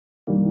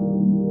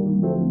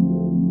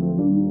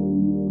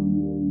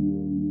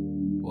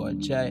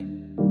J.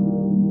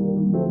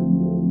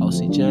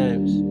 Oc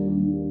James.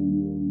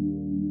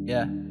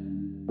 Yeah.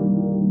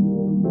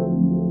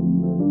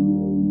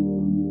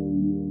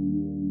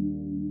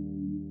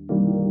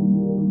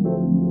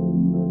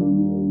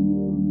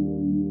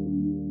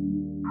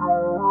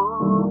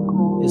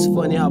 It's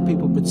funny how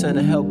people pretend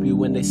to help you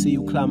when they see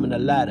you climbing a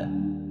ladder.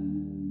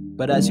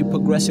 But as you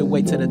progress your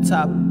way to the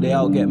top, they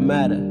all get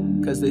madder.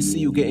 Cause they see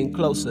you getting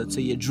closer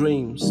to your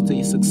dreams, to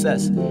your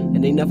success.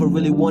 And they never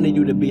really wanted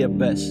you to be your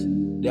best.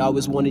 They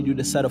always wanted you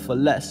to settle for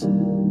less.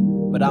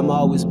 But I'ma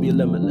always be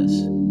limitless.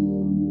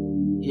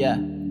 Yeah.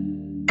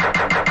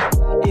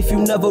 If you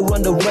never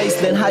run the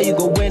race, then how you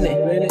gon' win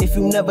it? If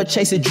you never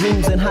chase your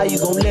dreams, then how you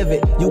gon' live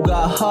it? You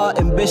got heart,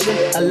 ambition,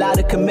 a lot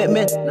of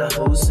commitment. Now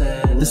who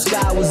said the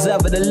sky was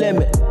ever the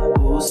limit?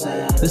 Who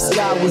said the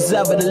sky was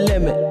ever the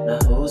limit? Now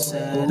who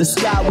said the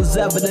sky was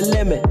ever the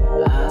limit?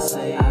 I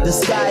say the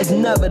sky is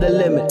never the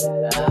limit.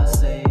 I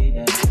say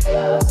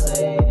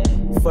that.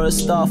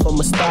 First off,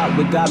 I'ma start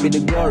with God be the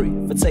glory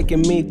for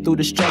taking me through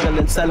the struggle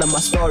and telling my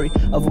story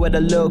of where the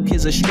little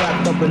kids are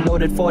strapped up with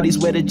loaded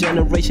 40s, where the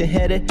generation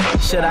headed.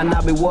 Should I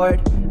not be worried?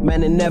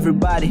 Man and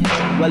everybody,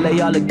 well they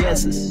all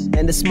against us.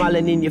 And they're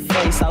smiling in your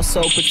face, how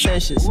so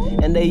pretentious.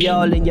 And they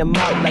all in your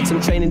mouth like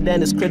some training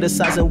dentists,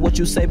 criticizing what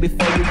you say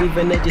before you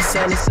even end your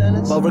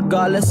sentence. But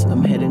regardless,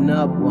 I'm heading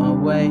up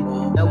one way.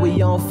 Now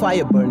we on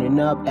fire, burning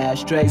up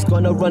ashtrays.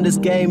 Gonna run this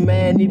game,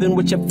 man, even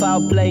with your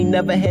foul play.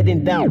 Never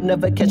heading down,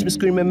 never catch me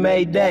screaming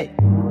Mayday.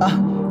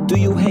 Do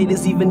you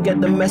haters even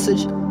get the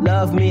message?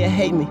 Love me or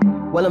hate me?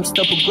 Well, I'm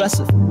still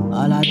progressive.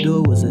 All I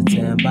do is a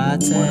 10 by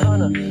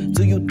 10.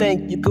 Do you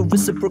think you could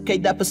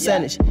reciprocate that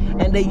percentage?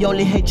 And they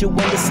only hate you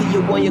when they see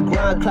you on your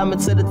grind, climbing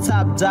to the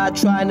top, die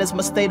trying, that's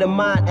my state of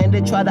mind. And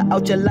they try to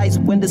out your lights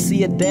when they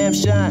see a damn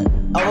shine.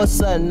 All of a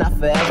sudden, I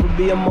forever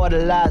be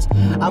immortalized.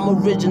 I'm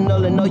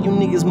original and all you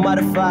niggas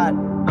modified.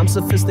 I'm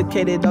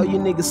sophisticated, all you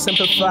niggas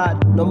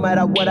simplified. No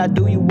matter what I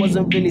do, you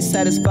wasn't really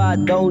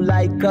satisfied. Don't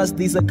like us,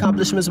 these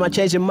accomplishments might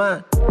change your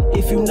mind.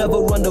 If you never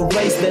run the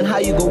race, then how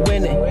you gon'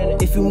 win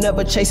it? If you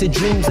never chase your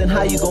dreams, then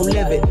how you gon'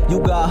 live it? You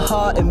got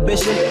heart,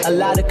 ambition, a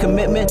lot of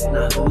commitment.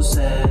 Now who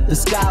said the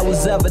sky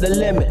was ever the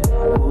limit?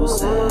 Who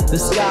said the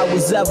sky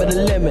was ever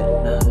the limit?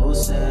 Now who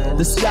said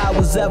the sky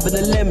was ever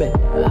the limit?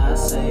 I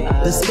say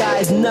the sky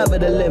is never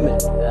the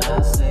limit.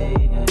 I say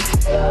that.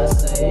 I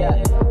say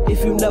that.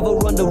 If you never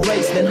run the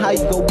race, then how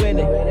you gon' win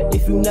it?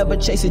 If you never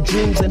chase your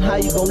dreams, then how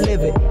you gon'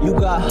 live it? You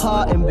got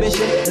heart,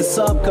 ambition, and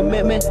some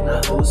commitment.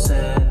 Now who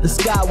said the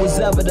sky was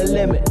ever the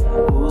limit?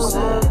 Who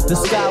said the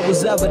sky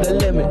was ever the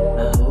limit?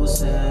 Now who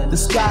said the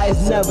sky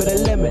is never the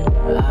limit?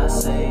 I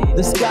say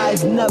the sky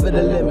is never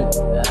the limit.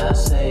 I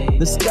say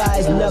the sky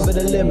is never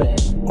the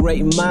limit.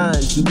 Great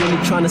minds, you really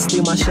tryna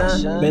steal my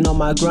shine? Been on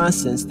my grind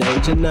since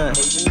Danger 9.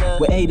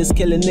 With haters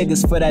killing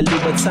niggas for that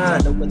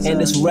Louboutin. And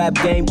this rap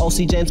game, Oc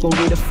James gon'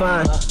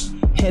 redefine.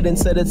 Heading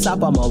to the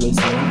top, I'm always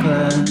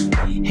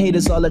inclined.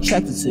 Haters all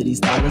attracted to these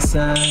dollar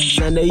signs.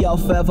 And they all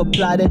forever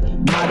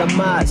plotting my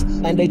demise.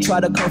 And they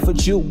try to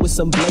comfort you with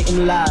some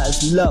blatant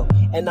lies. Low,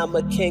 and I'm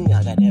a king,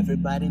 I got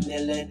everybody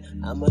kneeling.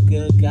 I'm a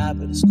good guy,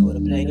 but it's cool to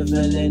play the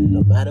villain.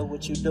 No matter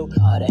what you do,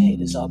 all the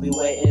haters all be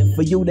waiting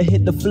for you to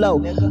hit the flow.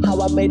 How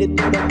I made it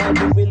through the month,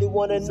 you really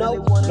wanna know?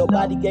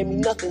 Nobody gave me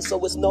nothing,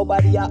 so it's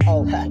nobody I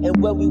owe. And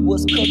when we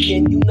was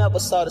cooking, you never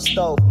saw the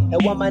stove.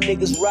 And while my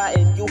niggas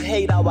riding, you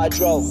hate how I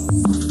drove.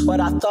 But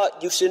I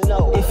thought you should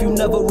know. If you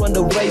never run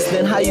the race,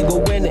 then how you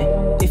gon' win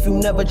it? If you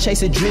never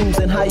chase your dreams,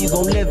 then how you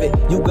gon' live it?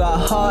 You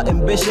got heart,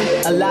 ambition,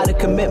 a lot of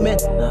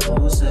commitment. Now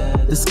who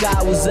said the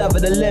sky was ever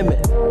the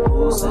limit?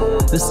 Who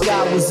said the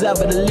sky was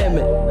ever the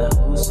limit? Now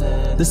who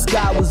said the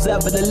sky was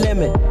ever the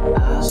limit?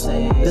 I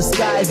say the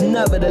sky is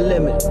never the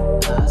limit.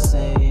 I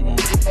say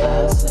that.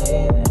 I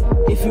say that.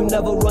 If you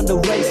never run the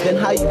race, then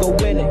how you gon'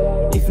 win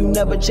it? If you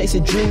never chase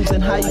your dreams,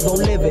 then how you gon'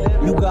 live it?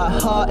 You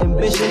got heart,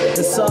 ambition,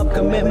 and some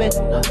commitment.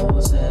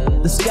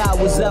 The sky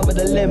was ever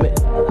the limit.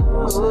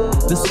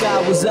 The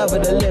sky was ever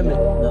the limit.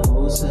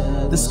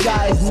 The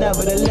sky is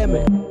never the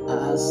limit.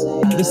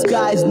 The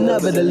sky is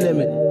never the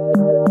limit.